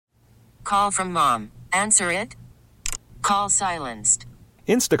Call from mom. Answer it. Call silenced.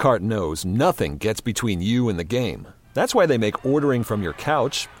 Instacart knows nothing gets between you and the game. That's why they make ordering from your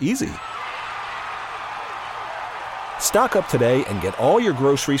couch easy. Stock up today and get all your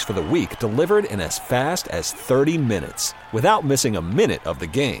groceries for the week delivered in as fast as 30 minutes without missing a minute of the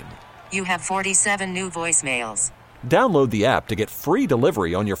game. You have 47 new voicemails. Download the app to get free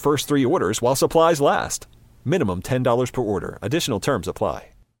delivery on your first 3 orders while supplies last. Minimum $10 per order. Additional terms apply.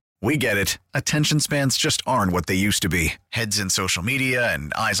 We get it. Attention spans just aren't what they used to be. Heads in social media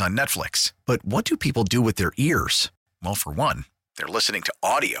and eyes on Netflix. But what do people do with their ears? Well, for one, they're listening to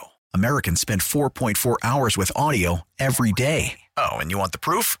audio. Americans spend 4.4 hours with audio every day. Oh, and you want the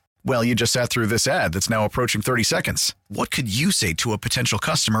proof? Well, you just sat through this ad that's now approaching 30 seconds. What could you say to a potential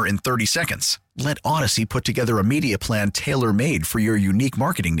customer in 30 seconds? Let Odyssey put together a media plan tailor-made for your unique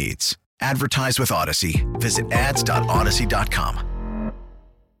marketing needs. Advertise with Odyssey. Visit ads.odyssey.com.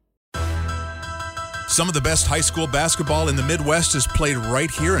 Some of the best high school basketball in the Midwest is played right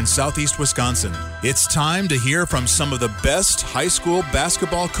here in Southeast Wisconsin. It's time to hear from some of the best high school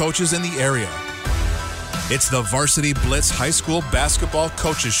basketball coaches in the area. It's the Varsity Blitz High School Basketball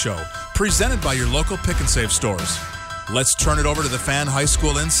Coaches Show, presented by your local Pick and Save stores. Let's turn it over to the Fan High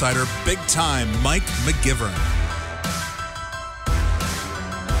School insider, big-time Mike McGivern.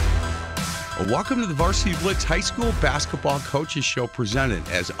 Welcome to the Varsity Blitz High School Basketball Coaches Show, presented,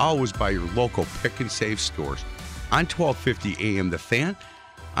 as always, by your local Pick and Save stores. On 1250 AM The Fan,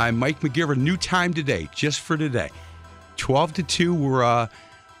 I'm Mike McGivern. New time today, just for today. 12 to 2, we're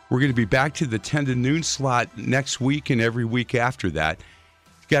going to be back to the 10 to noon slot next week and every week after that.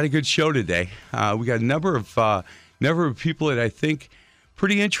 Got a good show today. We got a number of people that I think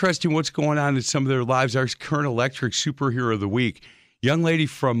pretty interesting what's going on in some of their lives. Our current electric superhero of the week, young lady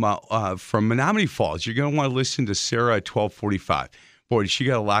from Menominee Falls. You're going to want to listen to Sarah at 12:45. Boy, she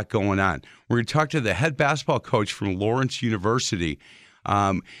got a lot going on. We're going to talk to the head basketball coach from Lawrence University.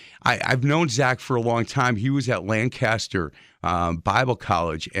 I've known Zach for a long time. He was at Lancaster Bible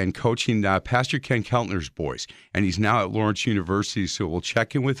College and coaching Pastor Ken Keltner's boys, and he's now at Lawrence University, so we'll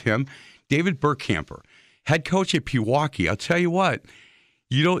check in with him. David Burkamper, head coach at Pewaukee. I'll tell you what,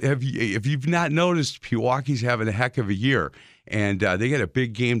 if you've not noticed, Pewaukee's having a heck of a year, and they got a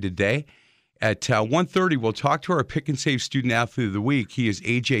big game today. At 1:30, we'll talk to our Pick and Save Student Athlete of the Week. He is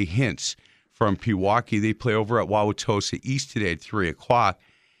A.J. Hintz from Pewaukee. They play over at Wauwatosa East today at 3 o'clock.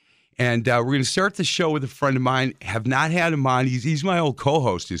 And we're going to start the show with a friend of mine. Have not had him on. He's my old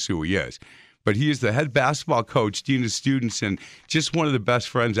co-host is who he is. But he is the head basketball coach, dean of students, and just one of the best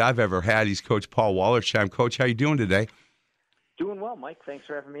friends I've ever had. He's Coach Paul Wallersheim. Coach, how you doing today? Doing well, Mike. Thanks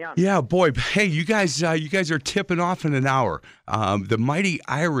for having me on. Yeah, boy. Hey, you guys are tipping off in an hour. The Mighty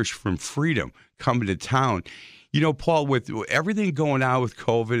Irish from Freedom coming to town. You know, Paul, with everything going on with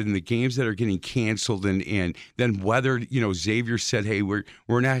COVID and the games that are getting canceled and then weather, Xavier said, hey, we're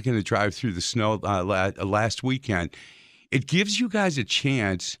not going to drive through the snow last weekend. It gives you guys a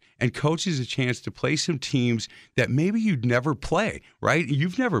chance and coaches a chance to play some teams that maybe you'd never play, right?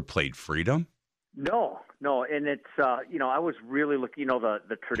 You've never played Freedom. No. And it's, I was really looking,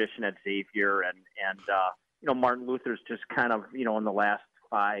 the tradition at Xavier and Martin Luther's just kind of, in the last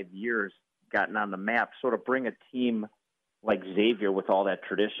 5 years gotten on the map, sort of bring a team like Xavier with all that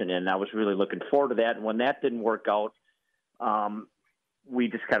tradition. And I was really looking forward to that. And when that didn't work out, we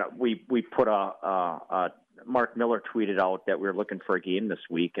just we put Mark Miller tweeted out that we were looking for a game this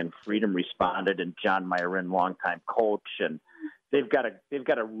week, and Freedom responded, and John Myron, longtime coach, and they've got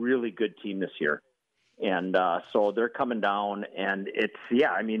a really good team this year. And so they're coming down, and it's,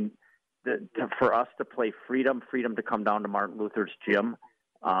 for us to play Freedom to come down to Martin Luther's gym,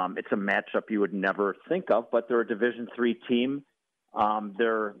 it's a matchup you would never think of, but they're a Division III team.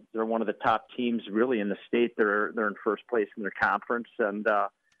 They're one of the top teams really in the state. They're in first place in their conference, and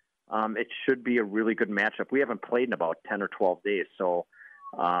it should be a really good matchup. We haven't played in about 10 or 12 days, so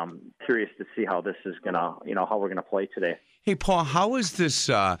curious to see how this is how we're gonna play today. Hey, Paul, how is this?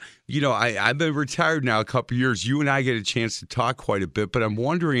 I've been retired now a couple of years. You and I get a chance to talk quite a bit, but I'm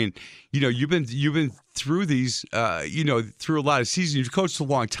wondering, you've been through these, through a lot of seasons. You've coached a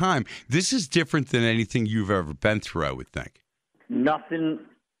long time. This is different than anything you've ever been through, I would think. Nothing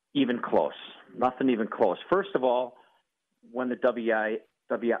even close. First of all, when the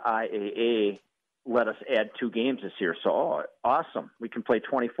WIAA let us add 2 games this year, so awesome, we can play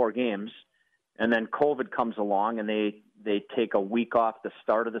 24 games. And then COVID comes along, and they take a week off the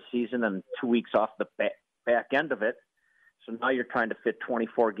start of the season and 2 weeks off the back end of it. So now you're trying to fit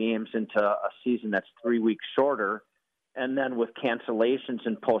 24 games into a season that's 3 weeks shorter. And then with cancellations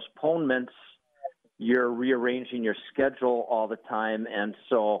and postponements, you're rearranging your schedule all the time. And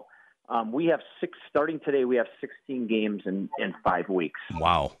so We have starting today, we have 16 games in 5 weeks.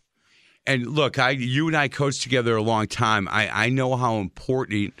 Wow. And look, you and I coached together a long time. I know how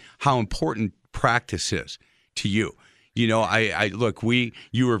important practice is to you. You know,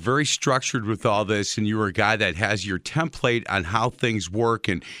 you were very structured with all this, and you were a guy that has your template on how things work.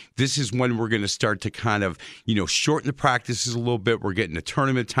 And this is when we're going to start to kind of, shorten the practices a little bit. We're getting to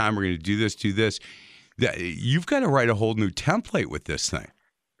tournament time. We're going to do this. You've got to write a whole new template with this thing.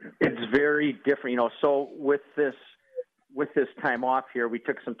 It's very different, So with this time off here, we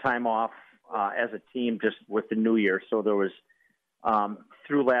took some time off as a team just with the New Year. So there was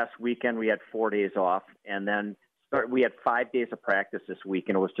through last weekend we had 4 days off, and then we had 5 days of practice this week,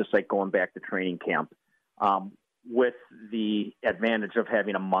 and it was just like going back to training camp with the advantage of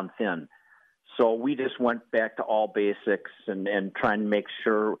having a month in. So we just went back to all basics and trying to make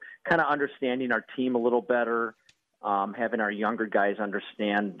sure, kind of understanding our team a little better, having our younger guys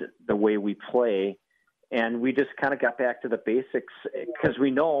understand the way we play. And we just kind of got back to the basics because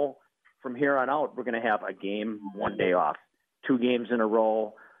we know from here on out we're going to have a game, 1 day off, 2 games in a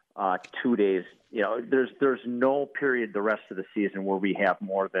row, 2 days. There's no period the rest of the season where we have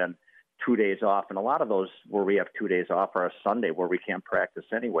more than 2 days off, and a lot of those where we have 2 days off are a Sunday where we can't practice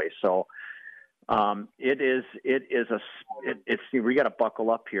anyway. So we got to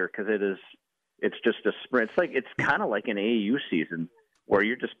buckle up here because it's just a sprint. It's kind of like an AAU season where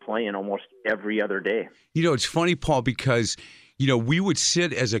you're just playing almost every other day. It's funny, Paul, because we would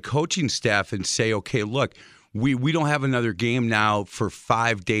sit as a coaching staff and say, okay, look, we don't have another game now for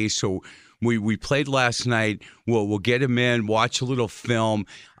 5 days, so we played last night. We'll get him in, watch a little film,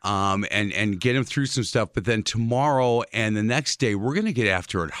 and get him through some stuff. But then tomorrow and the next day, we're going to get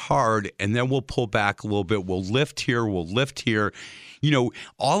after it hard, and then we'll pull back a little bit. We'll lift here.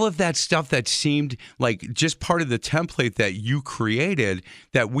 All of that stuff that seemed like just part of the template that you created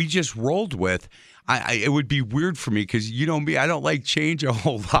that we just rolled with. It would be weird for me because you know me, I don't like change a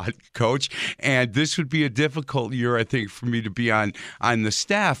whole lot, Coach. And this would be a difficult year, I think, for me to be on the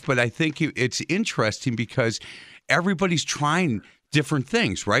staff. But I think it's interesting because everybody's trying different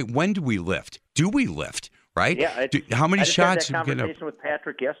things, right? When do we lift? Do we lift, right? Yeah. How many shots? I had that conversation with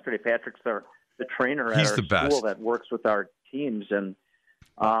Patrick yesterday. Patrick's the trainer at our school that works with our teams. And,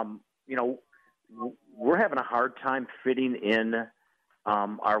 we're having a hard time fitting in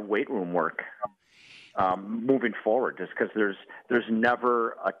our weight room work. Moving forward, just because there's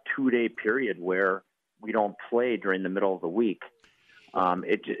never a 2-day period where we don't play during the middle of the week.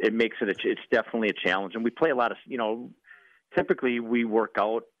 It makes it's definitely a challenge, and we play a lot of typically we work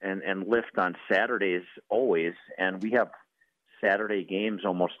out and lift on Saturdays always, and we have Saturday games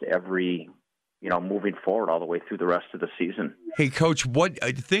almost every moving forward all the way through the rest of the season. Hey, Coach,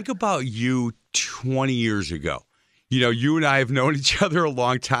 think about you 20 years ago. You and I have known each other a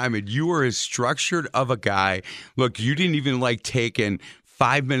long time, and you were as structured of a guy. Look, you didn't even like taking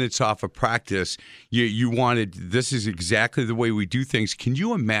 5 minutes off of practice. You wanted, this is exactly the way we do things. Can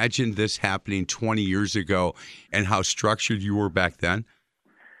you imagine this happening 20 years ago and how structured you were back then?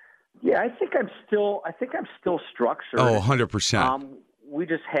 Yeah, I think I'm still structured. Oh, 100%. We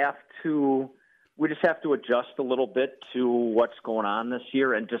just have to adjust a little bit to what's going on this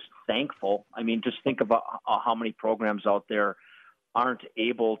year and just thankful. I mean, just think about how many programs out there aren't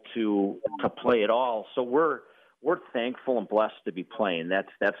able to play at all. So we're thankful and blessed to be playing.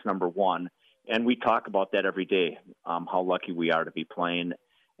 That's number one. And we talk about that every day, how lucky we are to be playing.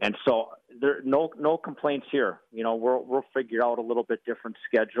 And so there no complaints here. We'll figure out a little bit different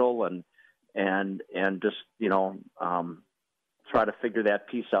schedule and just, try to figure that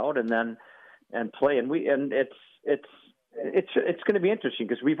piece out and play. And it's going to be interesting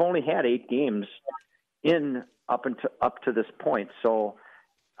because we've only had 8 games up to this point. So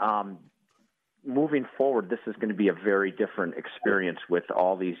moving forward, this is going to be a very different experience with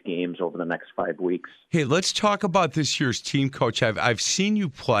all these games over the next 5 weeks. Hey, let's talk about this year's team, Coach. I've seen you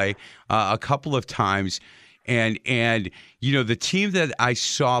play a couple of times. And the team that I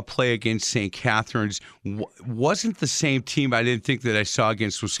saw play against St. Catherine's wasn't the same team I didn't think that I saw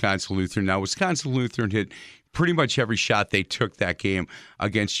against Wisconsin Lutheran. Now, Wisconsin Lutheran hit pretty much every shot they took that game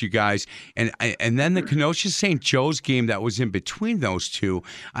against you guys. And then the Kenosha St. Joe's game that was in between those two,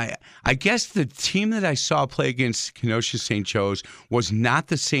 I guess the team that I saw play against Kenosha St. Joe's was not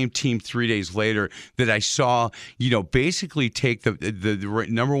the same team 3 days later that I saw, basically take the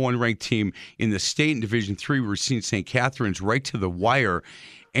number one ranked team in the state in Division III, we're seeing St. Catherine's right to the wire.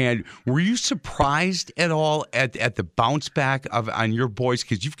 And were you surprised at all at the bounce back on your boys?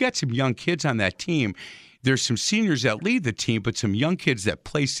 Because you've got some young kids on that team. There's some seniors that lead the team, but some young kids that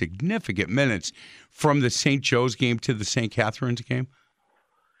play significant minutes from the St. Joe's game to the St. Catherine's game.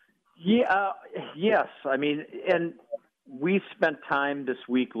 Yeah, yes. I mean, and we spent time this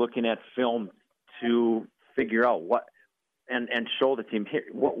week looking at film to figure out what and show the team here.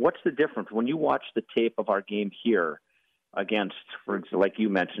 What's the difference when you watch the tape of our game here against, for example, like you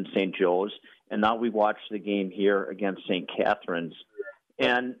mentioned, St. Joe's, and now we watch the game here against St. Catherine's,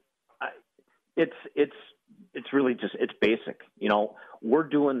 and it's really just it's basic. You know, we're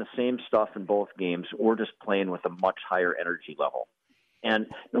doing the same stuff in both games. We're just playing with a much higher energy level. And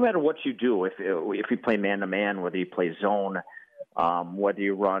no matter what you do, if you play man-to-man, whether you play zone, whether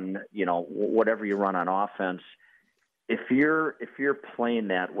you run, you know, whatever you run on offense, if you're playing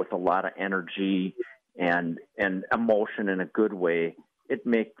that with a lot of energy and emotion in a good way,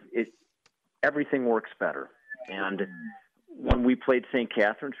 everything works better. And when we played St.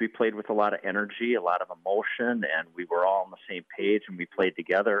 Catherine's, we played with a lot of energy, a lot of emotion, and we were all on the same page and we played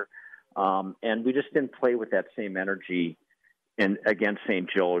together. And we just didn't play with that same energy against St.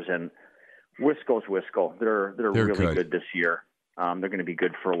 Joe's. And Wisco's Wisco. They're really good this year. They're going to be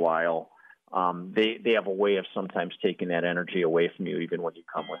good for a while. They have a way of sometimes taking that energy away from you, even when you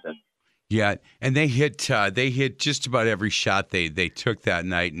come with it. Yeah, and they hit just about every shot they took that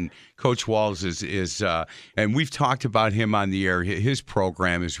night. And Coach Walls is and we've talked about him on the air. His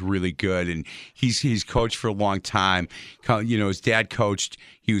program is really good, and he's coached for a long time. You know, his dad coached.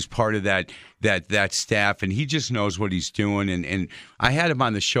 He was part of that staff, and he just knows what he's doing. And I had him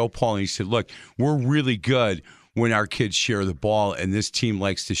on the show, Paul, and he said, "Look, we're really good when our kids share the ball, and this team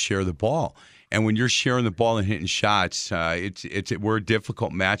likes to share the ball. And when you're sharing the ball and hitting shots, we're a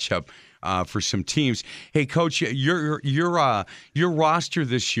difficult matchup." For some teams. Hey, Coach, your roster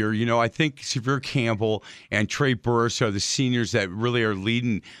this year, you know, I think Sevier Campbell and Trey Burris are the seniors that really are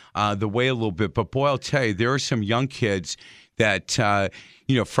leading the way a little bit. But boy, I'll tell you, there are some young kids that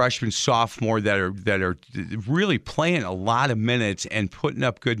freshmen, sophomore that are really playing a lot of minutes and putting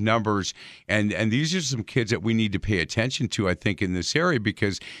up good numbers. And these are some kids that we need to pay attention to, I think, in this area,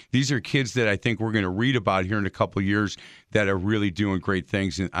 because these are kids that I think we're going to read about here in a couple of years that are really doing great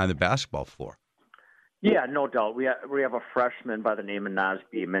things on the basketball floor. Yeah, no doubt. We have a freshman by the name of Naz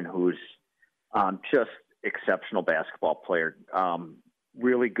Beeman who's just exceptional basketball player.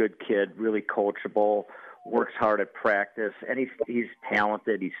 Really good kid, really coachable. Works hard at practice, and he's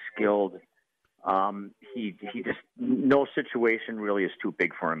talented. He's skilled. He just no situation really is too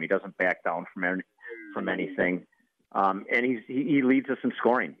big for him. He doesn't back down from anything, and he leads us in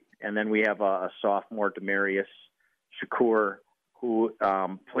scoring. And then we have a sophomore, Demarius Shakur, who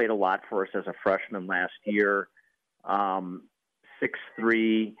played a lot for us as a freshman last year.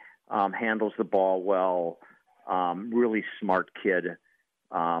 6'3", handles the ball well. Really smart kid.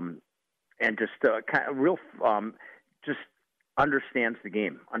 And just kind of real, just understands the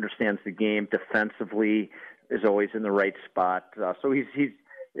game defensively, is always in the right spot. So he's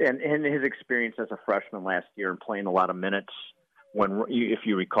and his experience as a freshman last year and playing a lot of minutes. If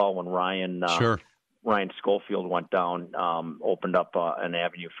you recall, when Ryan Schofield went down, opened up an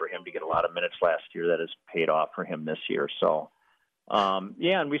avenue for him to get a lot of minutes last year that has paid off for him this year. So,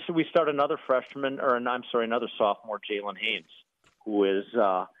 and we start another another sophomore, Jalen Haynes, who is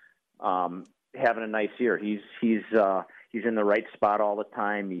having a nice year. He's in the right spot all the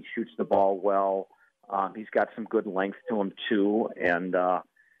time. He shoots the ball well. He's got some good length to him too, and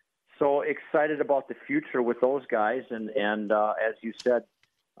so excited about the future with those guys. And as you said,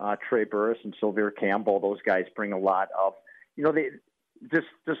 Trey Burris and Sylvia Campbell, those guys bring a lot of, they just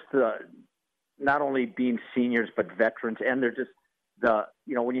not only being seniors but veterans, and they're just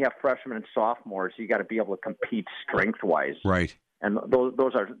when you have freshmen and sophomores, you got to be able to compete strength wise, right? And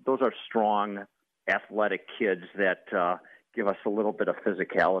those are strong, athletic kids that give us a little bit of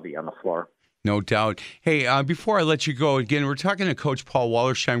physicality on the floor. No doubt. Hey, before I let you go, again, we're talking to Coach Paul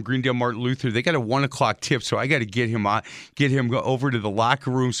Wallersheim, Greendale Martin Luther. They got a 1:00 tip, so I got to get him over to the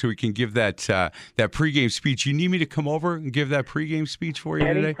locker room so he can give that pregame speech. You need me to come over and give that pregame speech for you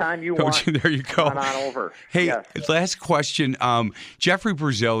today? Anytime you Coach, want. There you go. Come on over. Hey, yes. Last question. Jeffrey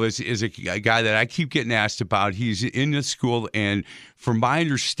Brazil is a guy that I keep getting asked about. He's in the school, and from my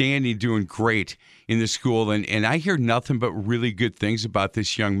understanding, doing great in the school, and I hear nothing but really good things about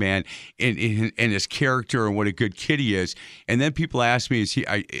this young man and his character and what a good kid he is. And then people ask me, is he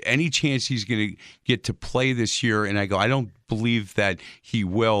any chance he's going to get to play this year? And I go, I don't believe that he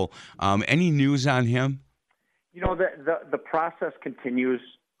will. Any news on him? The process continues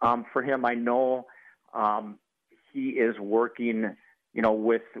for him. I know he is working,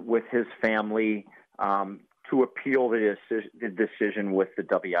 with his family to appeal the decision with the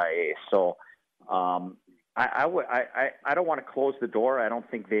WIA. So. I don't want to close the door. I don't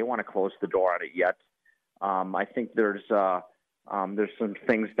think they want to close the door on it yet. I think there's There's some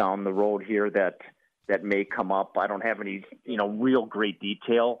things down the road here that may come up. I don't have any, real great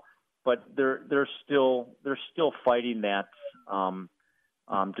detail, but they're still fighting that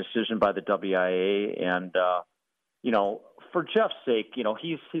decision by the WIA. And for Jeff's sake,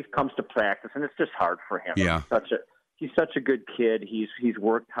 he comes to practice, and it's just hard for him. Yeah. He's such a good kid. He's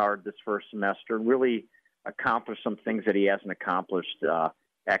worked hard this first semester, really accomplished some things that he hasn't accomplished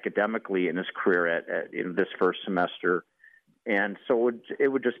academically in his career in this first semester. And so it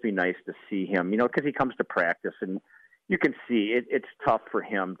would just be nice to see him, because he comes to practice, and you can see it's tough for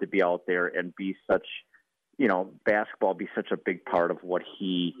him to be out there and be such, basketball be such a big part of who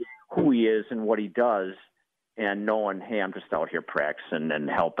he is and what he does, and knowing, hey, I'm just out here practicing and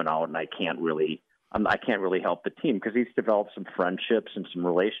helping out, and I can't really help the team, because he's developed some friendships and some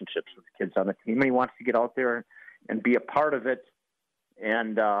relationships with kids on the team, and he wants to get out there and be a part of it.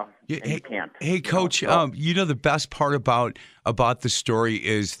 And you can't. Hey, Coach, the best part about the story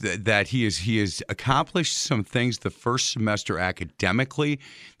is that he has accomplished some things the first semester academically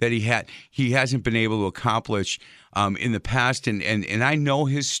that he hasn't been able to accomplish in the past. And I know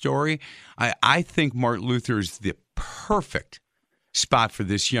his story. I think Martin Luther is the perfect spot for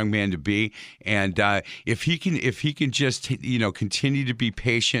this young man to be, and if he can just continue to be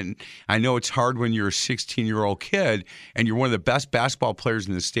patient. I know it's hard when you're a 16-year-old kid and you're one of the best basketball players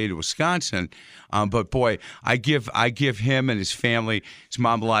in the state of Wisconsin, but boy, I give him and his family, his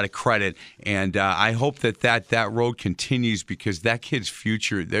mom, a lot of credit, and I hope that road continues, because that kid's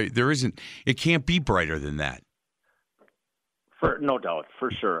future, it can't be brighter than that. For no doubt,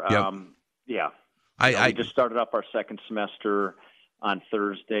 for sure. Yep. Yeah, I just started up our second semester on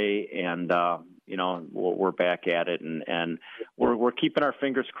Thursday, and we're back at it, and we're keeping our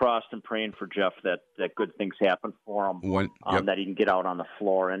fingers crossed and praying for Jeff that good things happen for him, that he can get out on the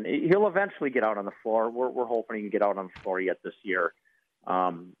floor, and he'll eventually get out on the floor. We're hoping he can get out on the floor yet this year.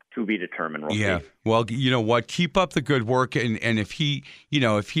 To be determined. We'll see. Well, you know what? Keep up the good work, and if he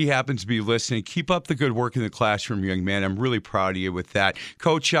happens to be listening, keep up the good work in the classroom, young man. I'm really proud of you with that,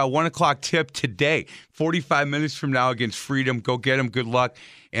 Coach. 1 o'clock tip today, 45 minutes from now against Freedom. Go get him. Good luck,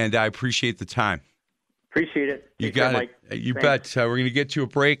 and I appreciate the time. Appreciate it. You got it. You bet. We're going to get to a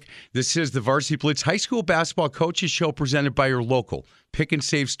break. This is the Varsity Blitz High School Basketball Coaches Show, presented by your local Pick and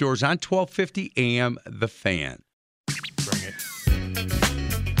Save stores on 1250 AM The Fan. Bring it.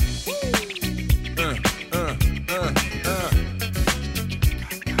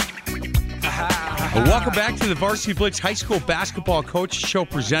 Welcome back to the Varsity Blitz High School Basketball Coaches Show,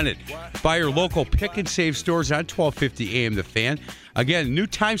 presented by your local Pick and Save stores on 1250 AM The Fan. Again, new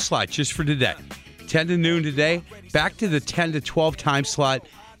time slot just for today. 10 to noon today. Back to the 10 to 12 time slot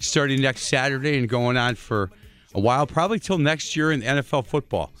starting next Saturday and going on for a while, probably till next year in NFL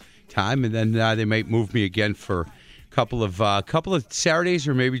football time. And then they might move me again for a couple of Saturdays,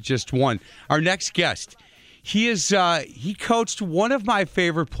 or maybe just one. Our next guest, he coached one of my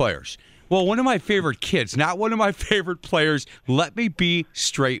favorite players. Well, one of my favorite kids, not one of my favorite players. Let me be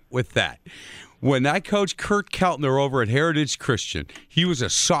straight with that. When I coached Kurt Keltner over at Heritage Christian, he was a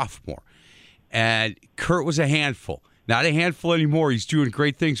sophomore, and Kurt was a handful. Not a handful anymore. He's doing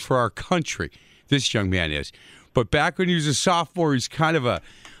great things for our country. This young man is. But back when he was a sophomore, he's kind of a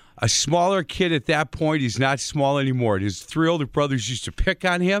smaller kid at that point. He's not small anymore. His three older brothers used to pick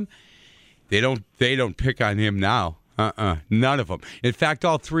on him. They don't pick on him now. None of them. In fact,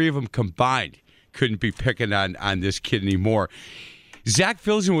 all three of them combined couldn't be picking on this kid anymore. Zach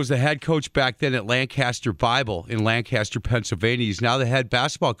Filzen was the head coach back then at Lancaster Bible in Lancaster, Pennsylvania. He's now the head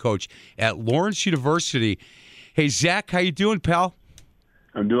basketball coach at Lawrence University. Hey, Zach, how you doing, pal?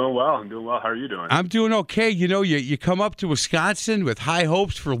 I'm doing well. How are you doing? I'm doing okay. You come up to Wisconsin with high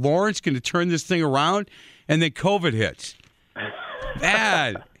hopes for Lawrence, going to turn this thing around, and then COVID hits.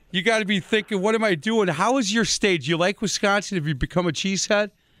 Man. You got to be thinking, what am I doing? How is your state? Do you like Wisconsin? Have you become a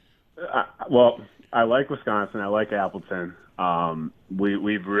cheesehead? Well, I like Wisconsin. I like Appleton.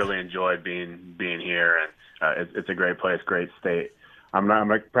 We've really enjoyed being here, and it's a great place, great state. I'm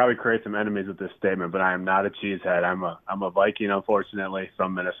gonna probably create some enemies with this statement, but I am not a cheesehead. I'm a Viking, unfortunately,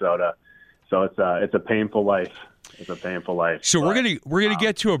 from Minnesota. So it's a painful life. It's a painful life. So we're gonna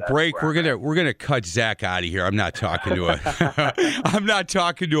get to a break. We're gonna cut Zach out of here. I'm not talking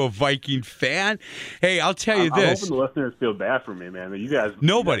to a Viking fan. Hey, I'll tell you this. I'm hoping the listeners feel bad for me, man. You guys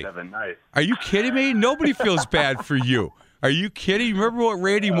have been nice. Are you kidding me? Nobody feels bad for you. Are you kidding? Remember what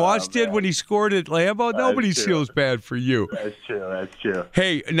Randy Moss did when he scored at Lambeau? Nobody feels bad for you. That's true.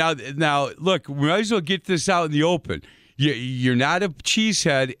 Hey, now look, we might as well get this out in the open. You're not a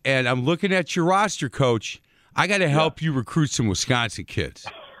cheesehead, and I'm looking at your roster, Coach. I got to help you recruit some Wisconsin kids.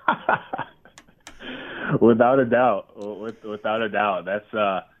 Without a doubt. Without a doubt.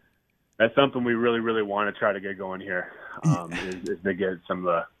 That's something we really, really want to try to get going here, is to get some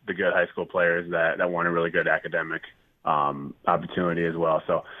of the good high school players that want a really good academic opportunity as well.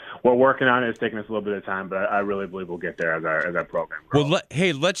 So we're working on it. It's taking us a little bit of time, but I really believe we'll get there as our program grows.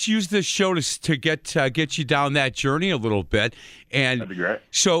 Well, let's use this show to get you down that journey a little bit. And that'd be great.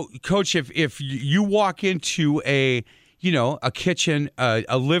 So, Coach, if you walk into a kitchen,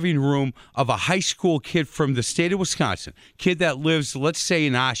 a living room of a high school kid from the state of Wisconsin, kid that lives, let's say,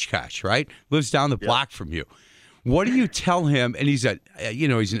 in Oshkosh, right? Lives down the block from you. What do you tell him? And he's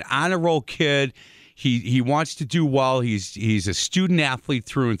an honor roll kid. He wants to do well. He's a student athlete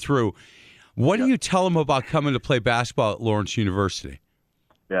through and through. What do you tell him about coming to play basketball at Lawrence University?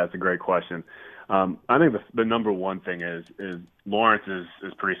 Yeah, it's a great question. I think the number one thing is Lawrence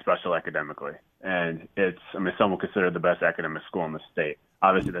is pretty special academically, and some will consider it the best academic school in the state.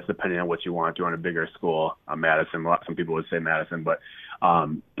 Obviously, that's depending on what you want. You want a bigger school, Madison. Some people would say Madison, but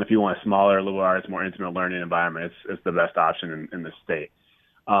if you want a smaller, liberal arts, more intimate learning environment, it's the best option in the state.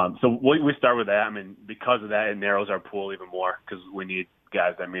 So we start with that. I mean, because of that, it narrows our pool even more because we need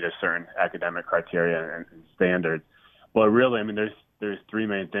guys that meet a certain academic criteria and standards. But really, I mean, there's three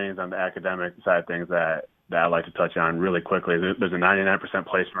main things on the academic side of things that I'd like to touch on really quickly. There's a 99%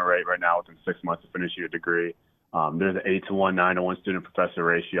 placement rate right now within 6 months of finishing your degree. There's an 8-to-1, 9-to-1 student-professor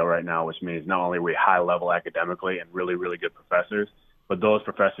ratio right now, which means not only are we high level academically and really, really good professors, but those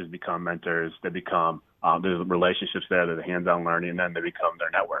professors become mentors. They become there's relationships there. There's a hands-on learning, and then they become their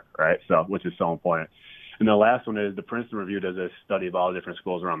network, right? So, which is so important. And the last one is the Princeton Review does a study of all the different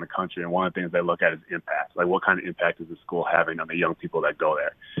schools around the country, and one of the things they look at is impact. Like, what kind of impact is the school having on the young people that go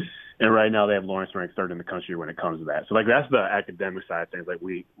there? And right now they have Lawrence ranked third in the country when it comes to that. So, like, that's the academic side of things like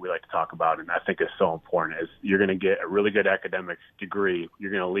we like to talk about, and I think is so important is you're going to get a really good academic degree.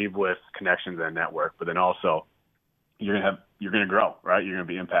 You're going to leave with connections and a network, but then also you're going to grow, right? You're going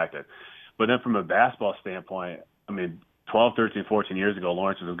to be impacted. But then from a basketball standpoint, I mean, 12, 13, 14 years ago,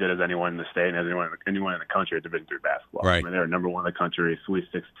 Lawrence was as good as anyone in the state and anyone in the country at Division III basketball. Right. I mean, they were number one in the country, Sweet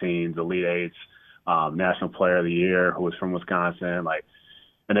 16s, Elite Eights, National Player of the Year, who was from Wisconsin.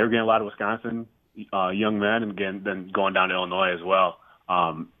 And they were getting a lot of Wisconsin young men, and again, then going down to Illinois as well.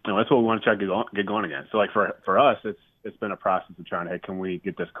 That's what we want to try to get going again. So, like for us, it's been a process of trying to, hey, can we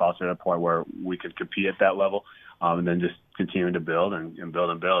get this culture to a point where we can compete at that level, and then just continuing to build and build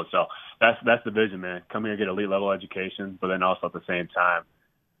and build. So that's the vision, man. Come here, get elite level education, but then also at the same time,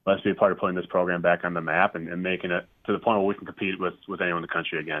 let's be a part of putting this program back on the map and making it to the point where we can compete with anyone in the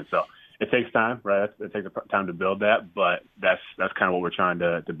country again. So it takes time, right? It takes time to build that, but that's kind of what we're trying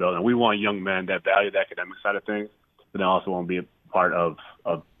to build. And we want young men that value the academic side of things, but then also want to be a part of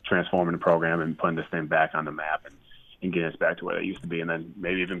transforming the program and putting this thing back on the map and getting us back to where it used to be, and then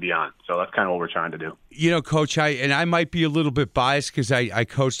maybe even beyond. So that's kind of what we're trying to do. You know, Coach, I might be a little bit biased because I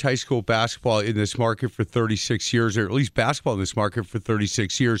coached high school basketball in this market for 36 years, or at least basketball in this market for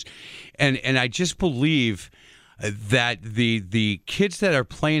 36 years, and I just believe that the kids that are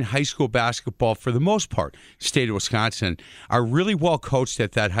playing high school basketball, for the most part, state of Wisconsin, are really well coached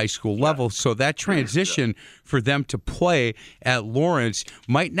at that high school level. So that transition for them to play at Lawrence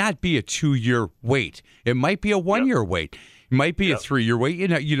might not be a 2-year wait. It might be a 1-year wait. It might be a 3-year wait.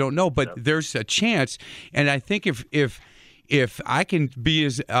 You don't know, but there's a chance. And I think if I can be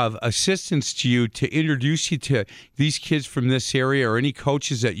of assistance to you to introduce you to these kids from this area or any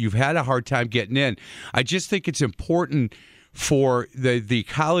coaches that you've had a hard time getting in, I just think it's important for the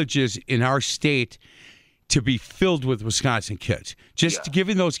colleges in our state to be filled with Wisconsin kids. Just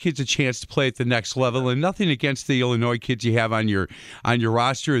giving those kids a chance to play at the next level, and nothing against the Illinois kids you have on your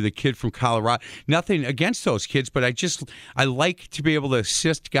roster, or the kid from Colorado. Nothing against those kids, but I like to be able to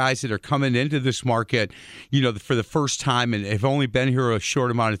assist guys that are coming into this market, for the first time and have only been here a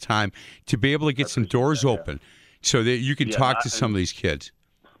short amount of time, to be able to get some doors open so that you can talk to some of these kids.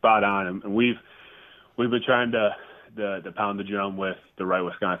 Spot on, and we've been trying to pound the drum with the right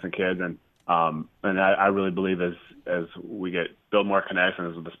Wisconsin kids, and I really believe as we build more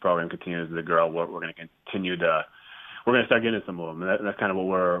connections with this program continues to grow, we're going to continue to start getting some of them. And that's kind of what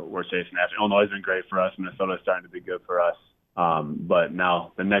we're chasing after. Illinois has been great for us. Minnesota's starting to be good for us. But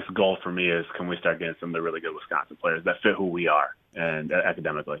now the next goal for me is, can we start getting some of the really good Wisconsin players that fit who we are and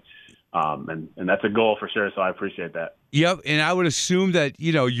academically. And that's a goal for sure. So I appreciate that. Yep. And I would assume that,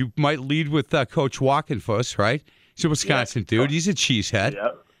 you might lead with Coach Walkenfuss, right? He's a Wisconsin dude. He's a cheesehead.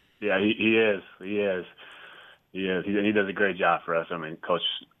 Yep. Yeah, he is. He does a great job for us. I mean, Coach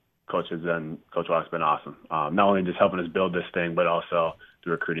Walk's been awesome. Not only just helping us build this thing, but also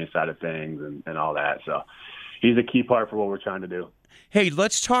the recruiting side of things and all that. So he's a key part for what we're trying to do. Hey,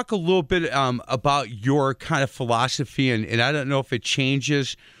 let's talk a little bit about your kind of philosophy, and I don't know if it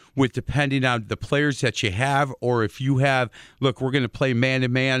changes with depending on the players that you have, or if you have, look, we're going to play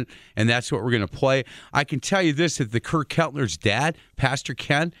man-to-man, and that's what we're going to play. I can tell you this, that the Kurt Keltner's dad, Pastor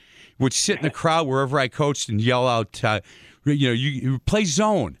Ken, would sit in the crowd wherever I coached and yell out, you play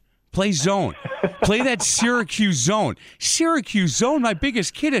zone. Play zone. Play that Syracuse zone. Syracuse zone, my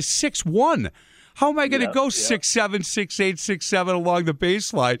biggest kid is 6'1". How am I going to go 6'7", 6'8", 6'7" along the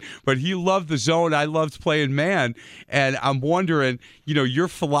baseline? But he loved the zone. I loved playing man. And I'm wondering, your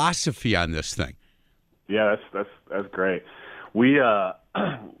philosophy on this thing. Yeah, that's great. We at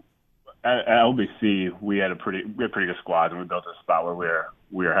LBC we had a pretty good squad, and we built a spot where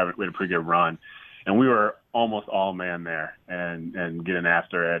we had a pretty good run, and we were almost all man there and getting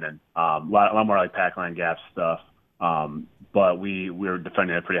after it, and a lot more like pack line gap stuff. But we were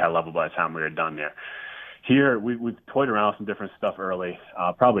defending at a pretty high level by the time we were done there. Here, we've toyed around with some different stuff early,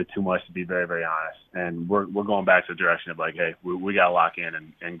 probably too much to be very, very honest. And we're going back to the direction of like, hey, we got to lock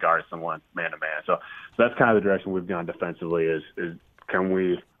in and guard someone man-to-man. So that's kind of the direction we've gone defensively is can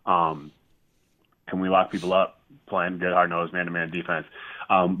we lock people up playing good, hard-nosed man-to-man defense.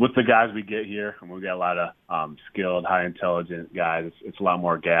 With the guys we get here, and we've got a lot of skilled, high-intelligent guys, it's a lot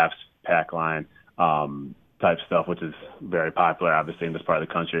more gaps, pack line, type stuff, which is very popular, obviously, in this part of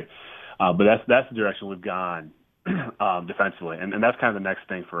the country. But that's the direction we've gone defensively. And that's kind of the next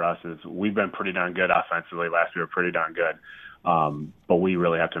thing for us is we've been pretty darn good offensively. Last year we were pretty darn good. But we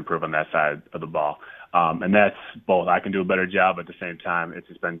really have to improve on that side of the ball. And that's both. I can do a better job, but at the same time, it's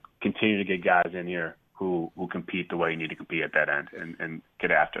just been continuing to get guys in here who compete the way you need to compete at that end and get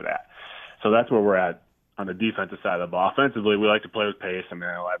after that. So that's where we're at on the defensive side of the ball. Offensively, we like to play with pace. I mean,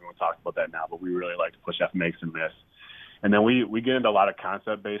 I know everyone talks about that now, but we really like to push off makes and miss. And then we get into a lot of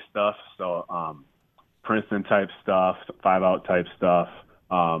concept-based stuff, so Princeton-type stuff, five-out type stuff,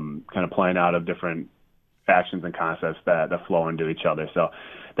 kind of playing out of different actions and concepts that flow into each other. So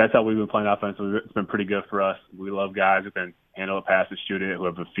that's how we've been playing offensively. It's been pretty good for us. We love guys who can handle the pass and shoot it, who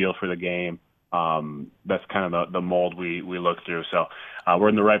have a feel for the game. That's kind of the mold we look through. So we're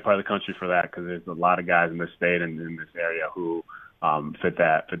in the right part of the country for that because there's a lot of guys in this state and in this area who fit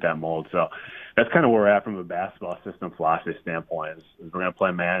that mold. So that's kind of where we're at from a basketball system philosophy standpoint. Is we're going to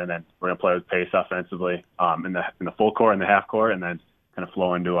play man, and then we're going to play with pace offensively in the full court and the half court, and then kind of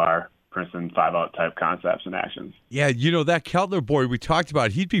flow into our Princeton five-out type concepts and actions. Yeah, that Keltner boy we talked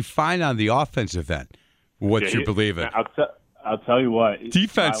about, he'd be fine on the offensive end. What you believe in? I'll tell you what.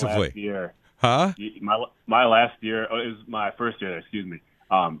 Defensively. My last year, huh? My last year, it was my first year. Excuse me.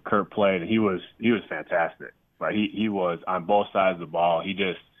 Kurt played, and he was fantastic. Right, he was on both sides of the ball. He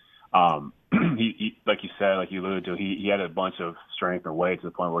just he like you said, like you alluded to, he had a bunch of strength and weight to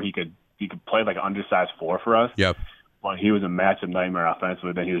the point where he could play like an undersized four for us. Yep. But he was a matchup nightmare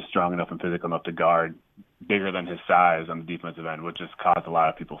offensively. Then he was strong enough and physical enough to guard bigger than his size on the defensive end, which just caused a lot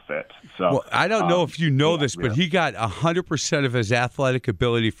of people fits. So, well, I don't know if you know this, but he got 100% of his athletic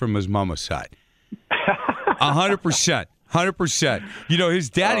ability from his mama's side. 100%. 100%. His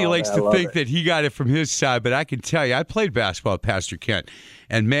daddy likes to think that he got it from his side, but I can tell you, I played basketball with Pastor Kent.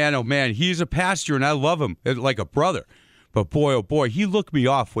 And man, oh man, he's a pastor, and I love him like a brother. But boy, oh boy, he looked me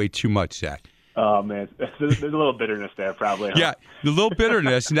off way too much, Zach. Oh, man, there's a little bitterness there probably. Huh? Yeah, the little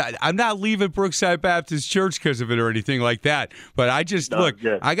bitterness. And I'm not leaving Brookside Baptist Church because of it or anything like that. But I just,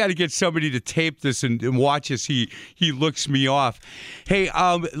 I got to get somebody to tape this and watch as he looks me off. Hey,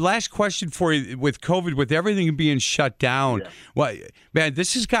 last question for you. With COVID, with everything being shut down, well, man,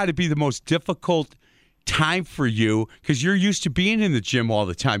 this has got to be the most difficult time for you because you're used to being in the gym all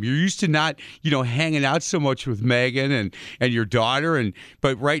the time. You're used to not, hanging out so much with Megan and your daughter.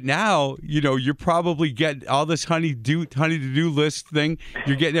 But right now, you're probably getting all this honey to do list thing.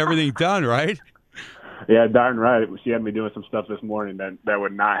 You're getting everything done, right? Yeah, darn right. She had me doing some stuff this morning that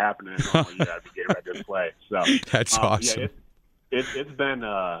would not happen in a normal year. I'd be getting ready to play. So that's awesome. Yeah, it's been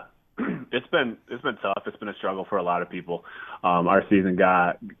it's been tough. It's been a struggle for a lot of people. Our season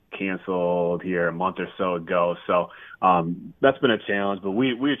got canceled here a month or so ago, so that's been a challenge. But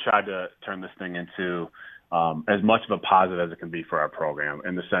we tried to turn this thing into as much of a positive as it can be for our program,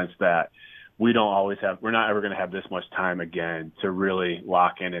 in the sense that we're not ever going to have this much time again to really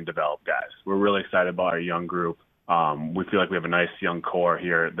lock in and develop guys. We're really excited about our young group. We feel like we have a nice young core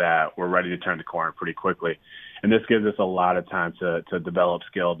here that we're ready to turn the corner pretty quickly. And this gives us a lot of time to develop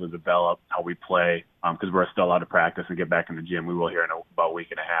skills, to develop how we play, because we're still allowed to practice and get back in the gym. We will here in about a week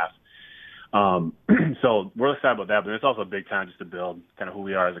and a half. So we're excited about that, but it's also a big time just to build kind of who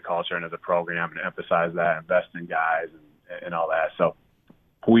we are as a culture and as a program and emphasize that, invest in guys and all that. So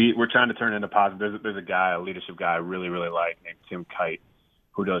we're trying to turn it into positive. There's a guy, a leadership guy I really, really like named Tim Kite,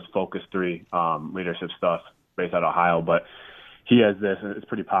 who does Focus 3 leadership stuff based out of Ohio. But he has this, and it's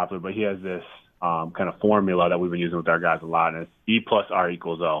pretty popular, but he has this kind of formula that we've been using with our guys a lot, and it's E plus R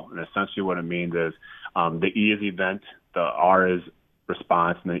equals O. And essentially what it means is the E is event, the R is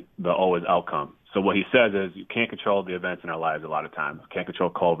response, and the O is outcome. So what he says is you can't control the events in our lives a lot of times. Can't control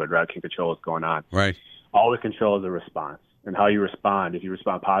COVID, right? Can't control what's going on. Right. All we control is the response. And how you respond. If you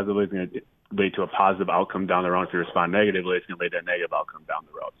respond positively, it's going to lead to a positive outcome down the road. If you respond negatively, it's going to lead to a negative outcome down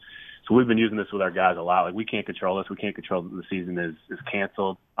the road. So we've been using this with our guys a lot. Like, we can't control this. We can't control that the season is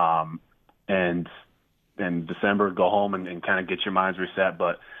canceled. And in December, go home and kind of get your minds reset.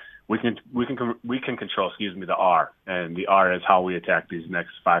 But we can control, the R. And the R is how we attack these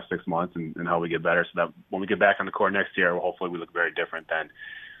next 5-6 months and how we get better, so that when we get back on the court next year, hopefully we look very different than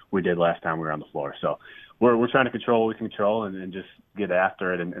we did last time we were on the floor. So we're trying to control what we can control and just get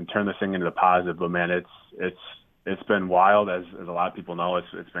after it and turn this thing into the positive. But man, it's been wild, as a lot of people know.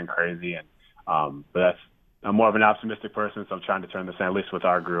 It's been crazy, and but I'm more of an optimistic person, so I'm trying to turn this in, at least with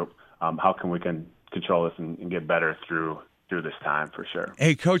our group. How can we control this and get better through this time, for sure.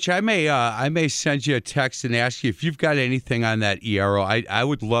 Hey, Coach, I may send you a text and ask you if you've got anything on that ERO. I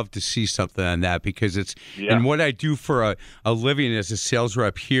would love to see something on that, because it's and what I do for a living as a sales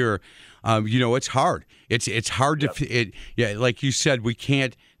rep here. It's hard. It's hard to like you said, we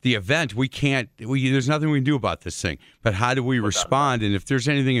can't. The event, there's nothing we can do about this thing. But how do we respond? And if there's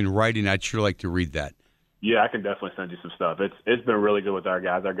anything in writing, I'd sure like to read that. Yeah, I can definitely send you some stuff. It's been really good with our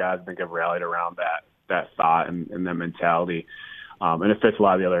guys. Our guys, I think, have rallied around that thought and that mentality. And it fits a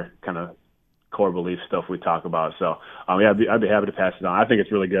lot of the other kind of core belief stuff we talk about. So, I'd be happy to pass it on. I think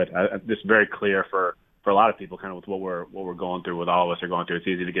it's really good. It's very clear for a lot of people, kind of with what we're going through, what all of us are going through. It's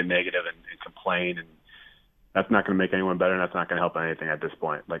easy to get negative and complain, and that's not going to make anyone better, and that's not going to help anything at this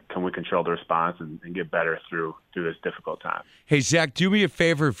point. Like, can we control the response and get better through this difficult time? Hey, Zach, do me a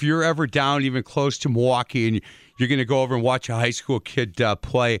favor. If you're ever down even close to Milwaukee and you're going to go over and watch a high school kid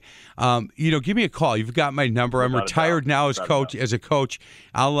play, give me a call. You've got my number. I'm retired now as a coach.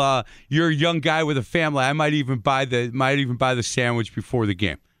 You're a young guy with a family. I might even buy the sandwich before the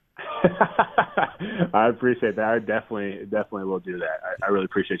game. I appreciate that. I definitely will do that. I really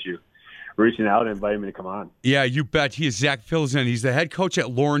appreciate you reaching out and inviting me to come on. Yeah, you bet. He is Zach Filzen. He's the head coach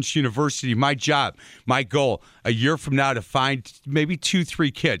at Lawrence University. My job, my goal, a year from now, to find maybe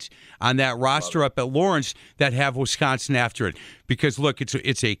 2-3 kids on that roster up at Lawrence that have Wisconsin after it. Because, look,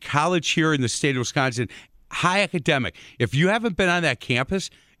 it's a college here in the state of Wisconsin, high academic. If you haven't been on that campus,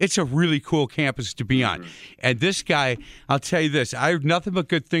 it's a really cool campus to be on. And this guy, I'll tell you this, I heard nothing but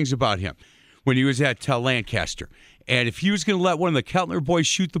good things about him when he was at Lancaster. And if he was going to let one of the Keltner boys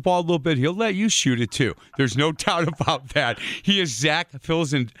shoot the ball a little bit, he'll let you shoot it too. There's no doubt about that. He is Zach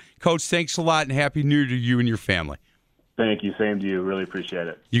Filzen. Coach, thanks a lot, and Happy New Year to you and your family. Thank you. Same to you. Really appreciate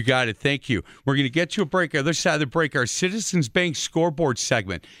it. You got it. Thank you. We're going to get to a break. Other side of the break, our Citizens Bank scoreboard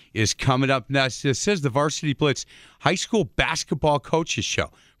segment is coming up next. This is the Varsity Blitz High School Basketball Coaches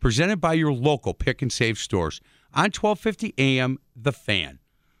Show, presented by your local Pick and Save stores on 1250 AM The Fan.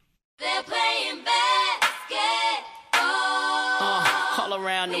 They're playing basketball all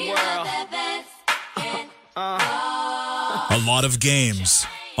around the world. A lot of games,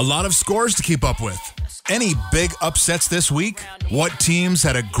 a lot of scores to keep up with. Any big upsets this week? What teams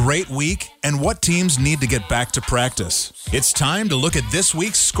had a great week? And what teams need to get back to practice? It's time to look at this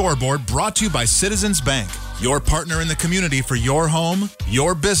week's scoreboard, brought to you by Citizens Bank, your partner in the community for your home,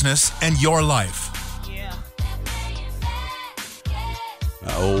 your business, and your life.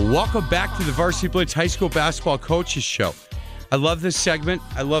 Welcome back to the Varsity Blitz High School Basketball Coaches Show. I love this segment.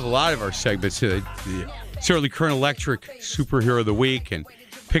 I love a lot of our segments. Certainly Current Electric Superhero of the Week and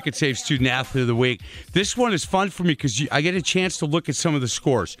Pick and Save Student Athlete of the Week. This one is fun for me because I get a chance to look at some of the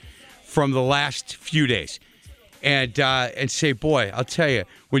scores from the last few days and say, boy, I'll tell you,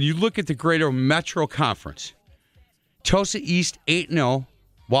 when you look at the Greater Metro Conference, Tosa East 8-0,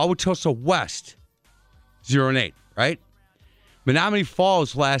 Wauwatosa West 0-8, right? Menominee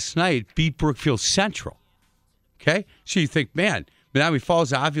Falls last night beat Brookfield Central. Okay? So you think, man, Menominee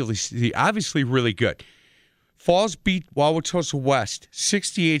Falls obviously really good. Falls beat Wauwatosa West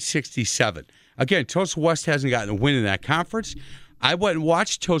 68-67. Again, Tosa West hasn't gotten a win in that conference. I went and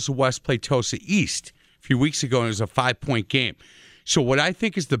watched Tosa West play Tosa East a few weeks ago, and it was a 5-point game. So what I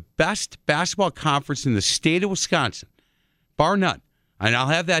think is the best basketball conference in the state of Wisconsin, bar none, and I'll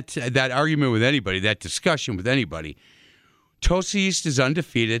have that argument with anybody, that discussion with anybody, Tosa East is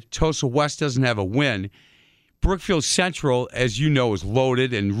undefeated. Tosa West doesn't have a win. Brookfield Central, as you know, is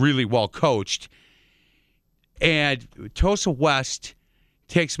loaded and really well coached. And Tosa West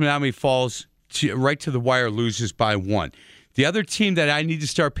takes Menominee Falls right to the wire, loses by 1. The other team that I need to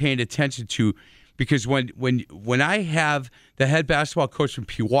start paying attention to, because when I have the head basketball coach from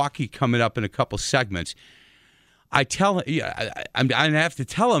Pewaukee coming up in a couple segments, I have to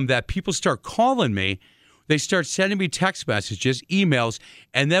tell him that people start calling me. They start sending me text messages, emails,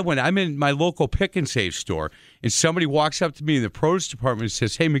 and then when I'm in my local Pick and Save store and somebody walks up to me in the produce department and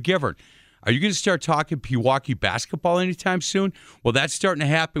says, "Hey, McGivern, are you going to start talking Pewaukee basketball anytime soon?" Well, that's starting to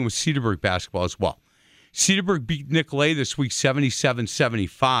happen with Cedarburg basketball as well. Cedarburg beat Nicolet this week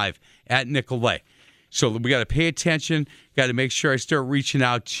 77-75 at Nicolet. So we got to pay attention, got to make sure I start reaching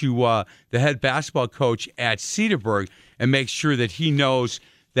out to the head basketball coach at Cedarburg and make sure that he knows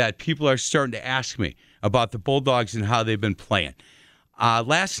that people are starting to ask me about the Bulldogs and how they've been playing.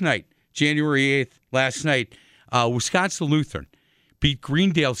 Last night, January 8th, Wisconsin Lutheran beat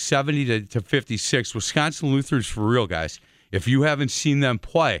Greendale 70-56. Wisconsin Lutheran's for real, guys. If you haven't seen them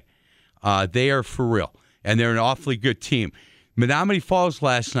play, they are for real, and they're an awfully good team. Menominee Falls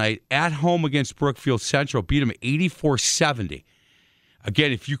last night at home against Brookfield Central beat them 84-70.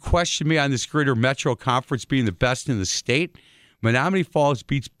 Again, if you question me on this Greater Metro Conference being the best in the state, Menominee Falls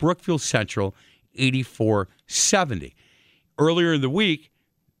beats Brookfield Central 84-70. Earlier in the week,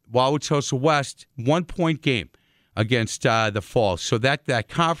 Wauwatosa West 1-point game against the Falls. So that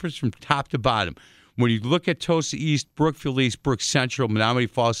conference from top to bottom, when you look at Tosa East, Brookfield East, Brook Central, Menominee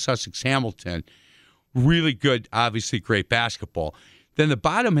Falls, Sussex, Hamilton, really good, obviously great basketball. Then the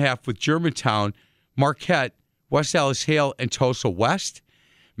bottom half with Germantown, Marquette, West Allis Hale, and Tosa West,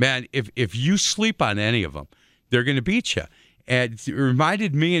 man, if you sleep on any of them, they're going to beat you. And it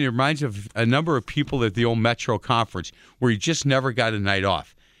reminded me, and it reminds of a number of people at the old Metro Conference, where you just never got a night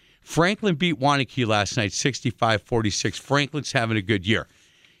off. Franklin beat Waunakee last night, 65-46. Franklin's having a good year.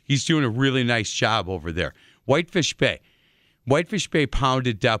 He's doing a really nice job over there. Whitefish Bay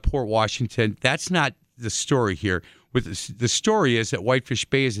pounded Port Washington. That's not the story here. The story is that Whitefish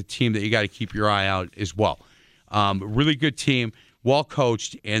Bay is a team that you got to keep your eye out as well. Really good team, well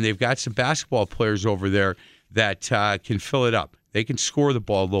coached, and they've got some basketball players over there that can fill it up. They can score the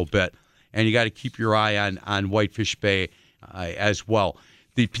ball a little bit, and you got to keep your eye on Whitefish Bay as well.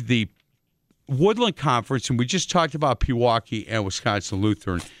 The Woodland Conference, and we just talked about Pewaukee and Wisconsin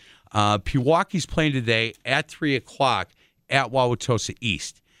Lutheran. Pewaukee's playing today at 3 o'clock at Wauwatosa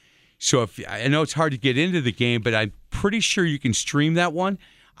East. So I know it's hard to get into the game, but I'm pretty sure you can stream that one.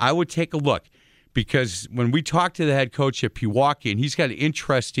 I would take a look, because when we talked to the head coach at Pewaukee, and he's got an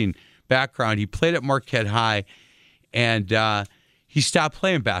interesting background. He played at Marquette High, and he stopped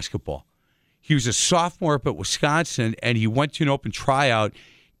playing basketball. He was a sophomore up at Wisconsin, and he went to an open tryout,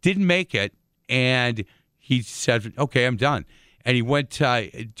 didn't make it, and he said, "Okay, I'm done." And he went,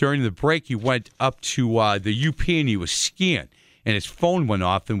 during the break, he went up to the UP, and he was skiing, and his phone went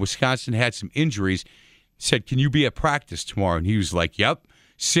off, and Wisconsin had some injuries. Said, "Can you be at practice tomorrow?" And he was like, "Yep."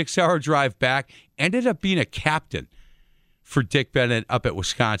 6-hour drive back, ended up being a captain for Dick Bennett up at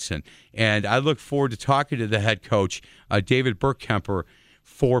Wisconsin. And I look forward to talking to the head coach, David Burkemper,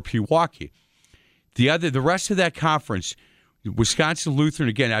 for Pewaukee. The rest of that conference, Wisconsin Lutheran,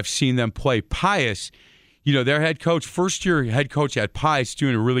 again, I've seen them play. Pius, their head coach, first-year head coach at Pius,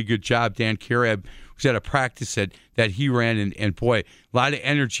 doing a really good job. Dan Carab was at a practice that he ran, and boy, a lot of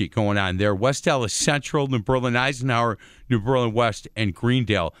energy going on there. West Allis Central, New Berlin Eisenhower, New Berlin West, and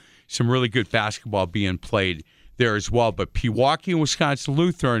Greendale. Some really good basketball being played there as well. But Pewaukee and Wisconsin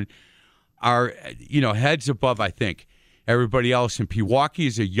Lutheran are, heads above, I think, everybody else. And Pewaukee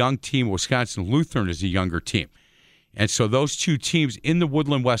is a young team. Wisconsin Lutheran is a younger team. And so those two teams in the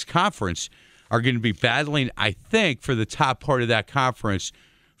Woodland West Conference are going to be battling, I think, for the top part of that conference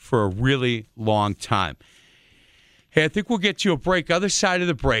for a really long time. Hey, I think we'll get to a break. Other side of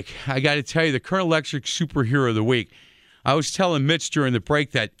the break, I got to tell you, the Current Electric Superhero of the Week. I was telling Mitch during the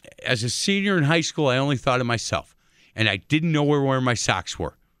break that as a senior in high school, I only thought of myself, and I didn't know where my socks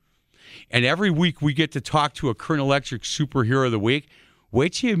were. And every week we get to talk to a Current Electric Superhero of the Week.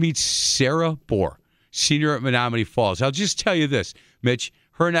 Wait till you meet Sarah Bohr, senior at Menominee Falls. I'll just tell you this, Mitch,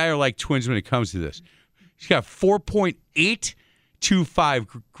 her and I are like twins when it comes to this. She's got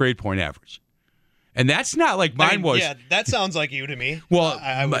 4.825 grade point average. And that's not like mine was. Yeah, that sounds like you to me. Well,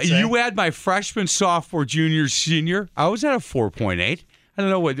 I would say. You add my freshman, sophomore, junior, senior. I was at a 4.8. I don't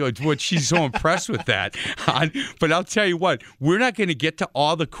know what she's so impressed with that on. But I'll tell you what, we're not going to get to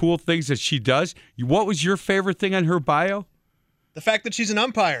all the cool things that she does. What was your favorite thing on her bio? The fact that she's an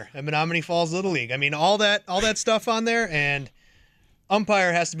umpire at Menominee Falls Little League. I mean, all that stuff on there, and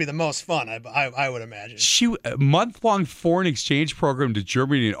Umpire has to be the most fun, I would imagine. She a month-long foreign exchange program to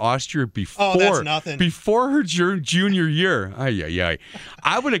Germany and Austria before that's nothing. Before her junior year. Ay.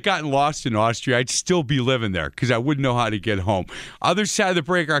 I would have gotten lost in Austria. I'd still be living there because I wouldn't know how to get home. Other side of the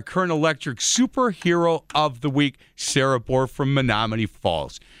break, our current electric superhero of the week, Sarah Bohr from Menominee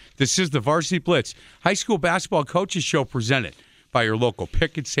Falls. This is the Varsity Blitz High School Basketball Coaches Show presented by your local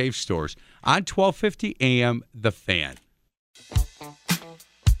Pick and Save stores on 1250 AM The Fan.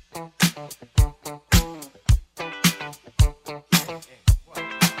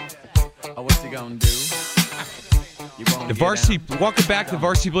 What's he gonna do? Welcome back to the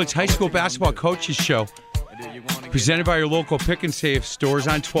Varsity Blitz High School Basketball Coaches Show, presented by your local Pick and Save stores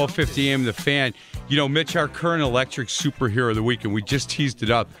on 1250 AM The Fan. You know, Mitch, our current electric superhero of the week, and we just teased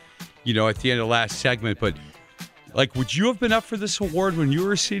it up, at the end of the last segment, but would you have been up for this award when you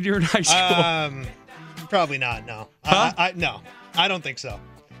were a senior in high school? Probably not, no. Huh? No, I don't think so.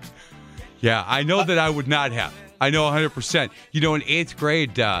 Yeah, I know that I would not have. I know 100%. In 8th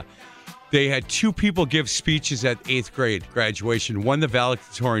grade, they had two people give speeches at 8th grade graduation. One, the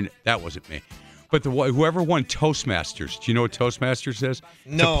valedictorian, that wasn't me. But whoever won Toastmasters, do you know what Toastmasters is?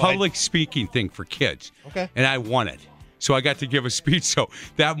 No. It's a public speaking thing for kids. Okay. And I won it. So I got to give a speech. So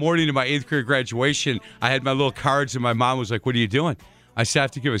that morning of my 8th grade graduation, I had my little cards, and my mom was like, "What are you doing?" I said, "I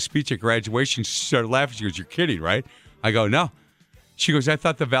have to give a speech at graduation." She started laughing. She goes, "You're kidding, right?" I go, "No." She goes, "I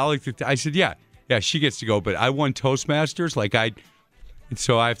thought the valedictorian." I said, Yeah, she gets to go. But I won Toastmasters. And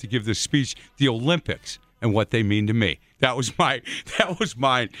so I have to give this speech, the Olympics, and what they mean to me. That was mine.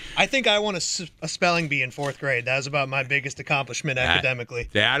 I think I won a spelling bee in 4th grade. That was about my biggest accomplishment academically.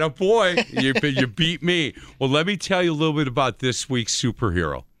 That a boy. You beat me. Well, let me tell you a little bit about this week's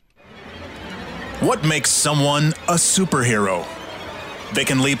superhero. What makes someone a superhero? They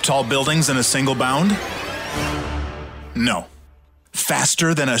can leap tall buildings in a single bound? No.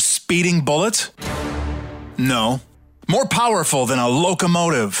 Faster than a speeding bullet? No. More powerful than a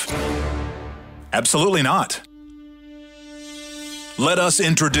locomotive? Absolutely not. Let us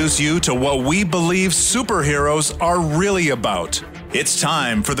introduce you to what we believe superheroes are really about. It's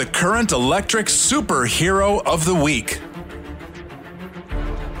time for the current electric superhero of the week.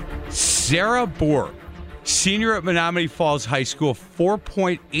 Sarah Bohr, senior at Menominee Falls High School,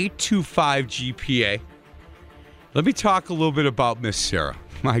 4.825 GPA. Let me talk a little bit about Miss Sarah.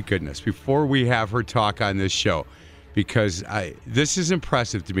 My goodness, before we have her talk on this show, because this is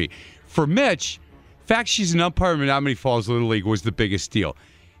impressive to me. For Mitch, the fact she's an umpire in Menominee Falls Little League was the biggest deal.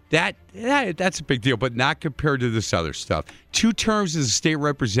 That's a big deal, but not compared to this other stuff. 2 terms as a state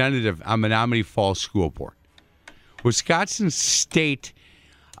representative on Menominee Falls School Board. Wisconsin State,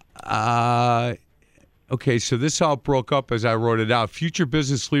 okay, so this all broke up as I wrote it out. Future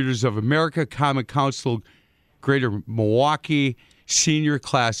Business Leaders of America, Common Council, Greater Milwaukee, Senior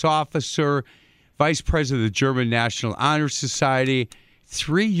Class Officer, Vice President of the German National Honor Society,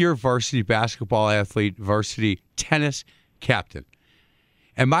 3-year varsity basketball athlete, varsity tennis captain.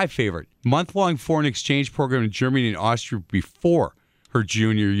 And my favorite, month-long foreign exchange program in Germany and Austria before her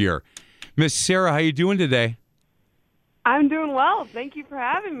junior year. Miss Sarah, how you doing today? I'm doing well. Thank you for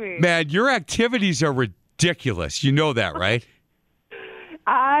having me. Man, your activities are ridiculous. You know that, right?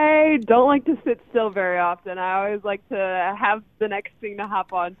 I don't like to sit still very often. I always like to have the next thing to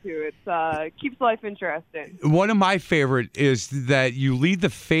hop onto. It keeps life interesting. One of my favorite is that you lead the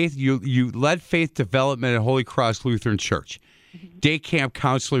faith. You led faith development at Holy Cross Lutheran Church, day camp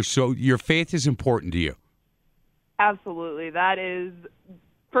counselor. So your faith is important to you. Absolutely, that is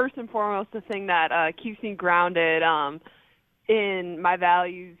first and foremost the thing that keeps me grounded in my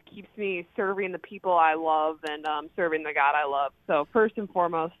values, keeps me serving the people I love and serving the God I love. So first and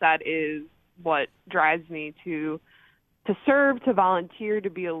foremost, that is what drives me to serve, to volunteer, to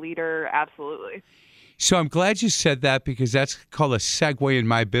be a leader. Absolutely. So I'm glad you said that, because that's called a segue in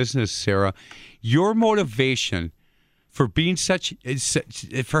my business, Sarah. Your motivation for having such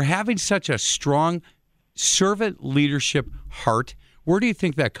a strong servant leadership heart, where do you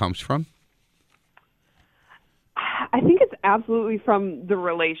think that comes from? I think it's absolutely from the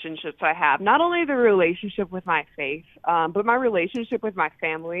relationships I have. Not only the relationship with my faith, but my relationship with my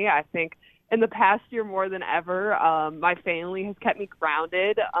family. I think in the past year more than ever, my family has kept me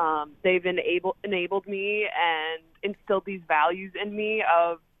grounded. They've enabled me and instilled these values in me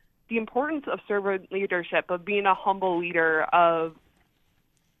of the importance of servant leadership, of being a humble leader, of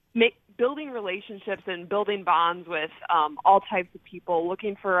building relationships and building bonds with all types of people,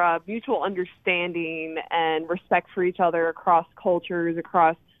 looking for a mutual understanding and respect for each other across cultures,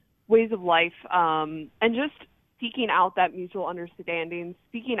 across ways of life, and just seeking out that mutual understanding,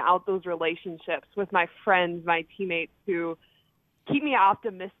 seeking out those relationships with my friends, my teammates, who keep me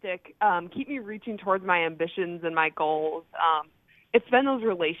optimistic, keep me reaching towards my ambitions and my goals. It's been those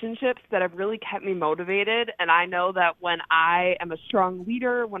relationships that have really kept me motivated, and I know that when I am a strong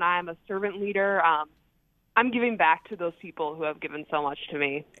leader, when I am a servant leader, I'm giving back to those people who have given so much to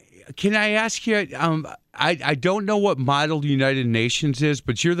me. Can I ask you, I don't know what Model United Nations is,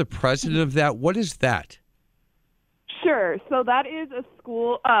 but you're the president of that. What is that? Sure. So that is a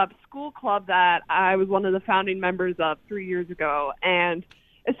school club that I was one of the founding members of 3 years ago. And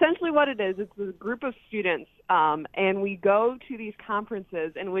essentially what it is, it's a group of students, and we go to these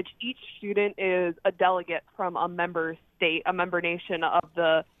conferences in which each student is a delegate from a member state, a member nation of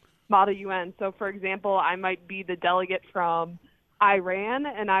the Model UN. So, for example, I might be the delegate from Iran,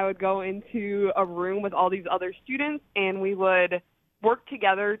 and I would go into a room with all these other students, and we would work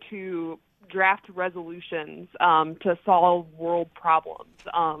together to draft resolutions to solve world problems.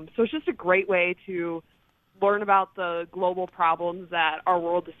 So it's just a great way to learn about the global problems that our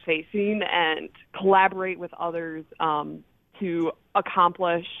world is facing and collaborate with others to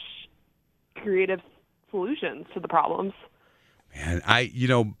accomplish creative solutions to the problems. Man,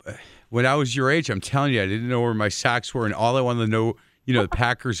 when I was your age, I'm telling you, I didn't know where my socks were, and all I wanted to know, the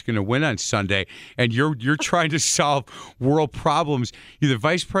Packers going to win on Sunday, and you're trying to solve world problems. You're the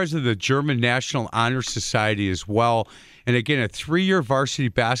vice president of the German National Honor Society as well, and again, a 3-year varsity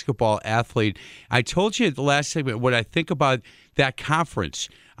basketball athlete. I told you at the last segment what I think about that conference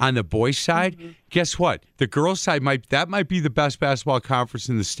on the boys' side. Mm-hmm. Guess what? The girls' side might be the best basketball conference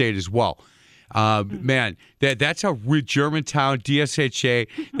in the state as well. Man, that's a Germantown, DSHA.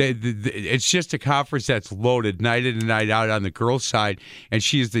 It's just a conference that's loaded night in and night out on the girls' side, and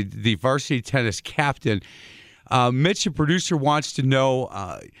she is the varsity tennis captain. Mitch, the producer, wants to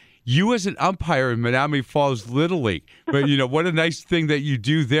know you as an umpire in Menominee Falls Little League. But, what a nice thing that you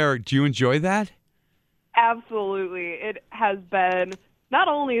do there. Do you enjoy that? Absolutely. It has been, not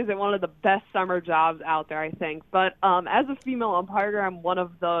only is it one of the best summer jobs out there, I think, but as a female umpire, I'm one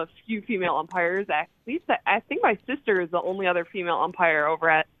of the few female umpires. At least I think my sister is the only other female umpire over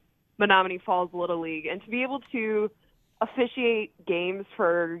at Menominee Falls Little League. And to be able to officiate games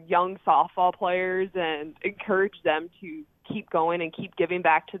for young softball players and encourage them to keep going and keep giving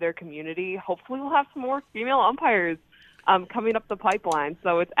back to their community, hopefully we'll have some more female umpires coming up the pipeline.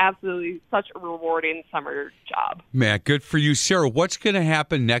 So it's absolutely such a rewarding summer job. Man, good for you. Sarah, what's going to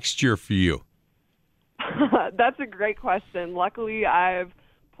happen next year for you? That's a great question. Luckily, I've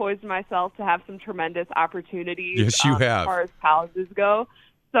poised myself to have some tremendous opportunities. Yes, you have. As far as colleges go.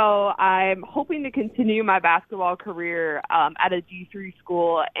 So I'm hoping to continue my basketball career at a D3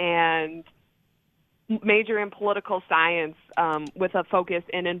 school and major in political science with a focus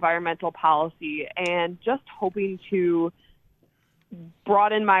in environmental policy, and just hoping to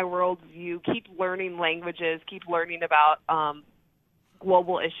broaden my worldview, keep learning languages, keep learning about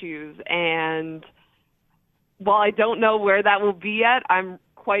global issues. And while I don't know where that will be yet, I'm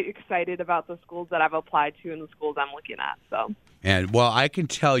quite excited about the schools that I've applied to and the schools I'm looking at. So. And, well, I can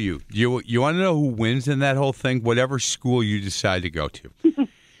tell you want to know who wins in that whole thing? Whatever school you decide to go to.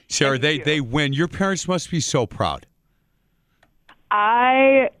 Sarah, they win. Your parents must be so proud.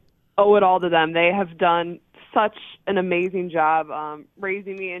 I owe it all to them. They have done such an amazing job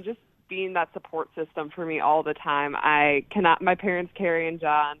raising me and just being that support system for me all the time. My parents, Carrie and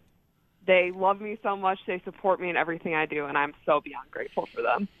John, they love me so much. They support me in everything I do, and I'm so beyond grateful for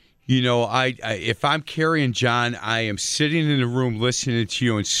them. If I'm Carrie and John, I am sitting in a room listening to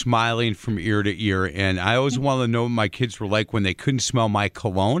you and smiling from ear to ear. And I always wanted to know what my kids were like when they couldn't smell my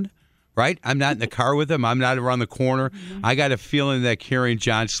cologne, right? I'm not in the car with them. I'm not around the corner. Mm-hmm. I got a feeling that Carrie and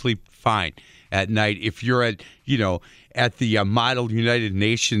John sleep fine at night. If you're at the Model United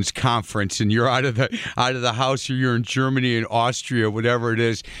Nations conference and you're out of the house, or you're in Germany and Austria, whatever it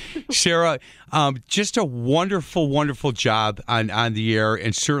is, Sarah, just a wonderful, wonderful job on the air,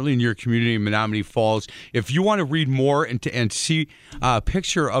 and certainly in your community in Menominee Falls. If you want to read more and see a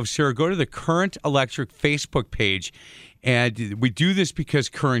picture of Sarah, go to the Current Electric Facebook page. And we do this because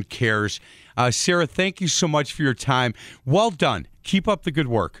Current cares. Sarah, thank you so much for your time. Well done. Keep up the good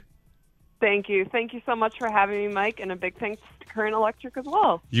work. Thank you. Thank you so much for having me, Mike, and a big thanks to Current Electric as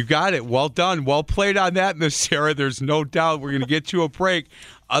well. You got it. Well done. Well played on that, Miss Sarah. There's no doubt. We're going to get to a break.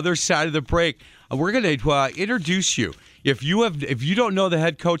 Other side of the break, we're going to introduce you. If you don't know the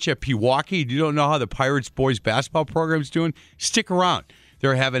head coach at Pewaukee, you don't know how the Pirates boys basketball program is doing, stick around.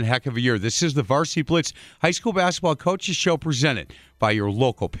 They're having a heck of a year. This is the Varsity Blitz High School Basketball Coaches Show, presented by your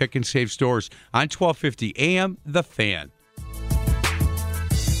local Pick and Save stores on 1250 AM The Fan.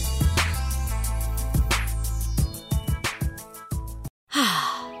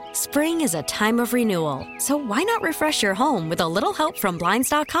 Spring is a time of renewal, so why not refresh your home with a little help from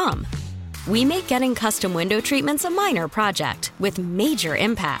Blinds.com? We make getting custom window treatments a minor project with major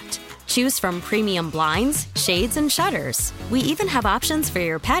impact. Choose from premium blinds, shades, and shutters. We even have options for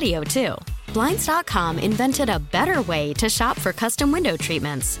your patio, too. Blinds.com invented a better way to shop for custom window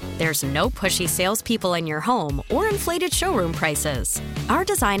treatments. There's no pushy salespeople in your home or inflated showroom prices. Our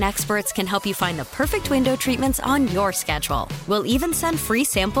design experts can help you find the perfect window treatments on your schedule. We'll even send free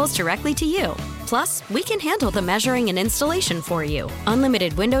samples directly to you. Plus, we can handle the measuring and installation for you.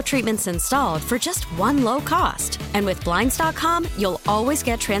 Unlimited window treatments installed for just one low cost. And with Blinds.com, you'll always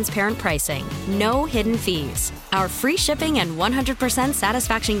get transparent pricing. No hidden fees. Our free shipping and 100%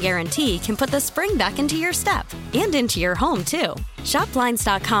 satisfaction guarantee can put the spring back into your step and into your home, too. Shop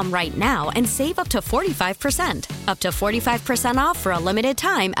Blinds.com right now and save up to 45%. Up to 45% off for a limited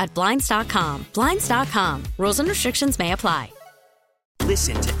time at Blinds.com. Blinds.com. Rules and restrictions may apply.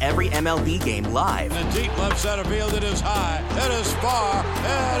 Listen to every MLB game live. In the deep left center field, it is high, it is far,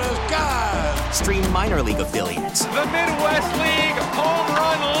 it is gone. Stream minor league affiliates. The Midwest League home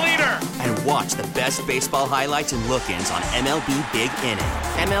run leader. And watch the best baseball highlights and look-ins on MLB Big Inning.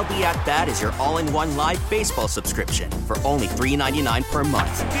 MLB At Bat is your all-in-one live baseball subscription for only $3.99 per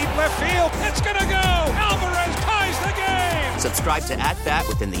month. Deep left field, it's gonna go. Alvarez ties the game. Subscribe to At Bat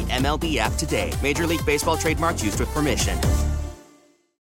within the MLB app today. Major League Baseball trademarks used with permission.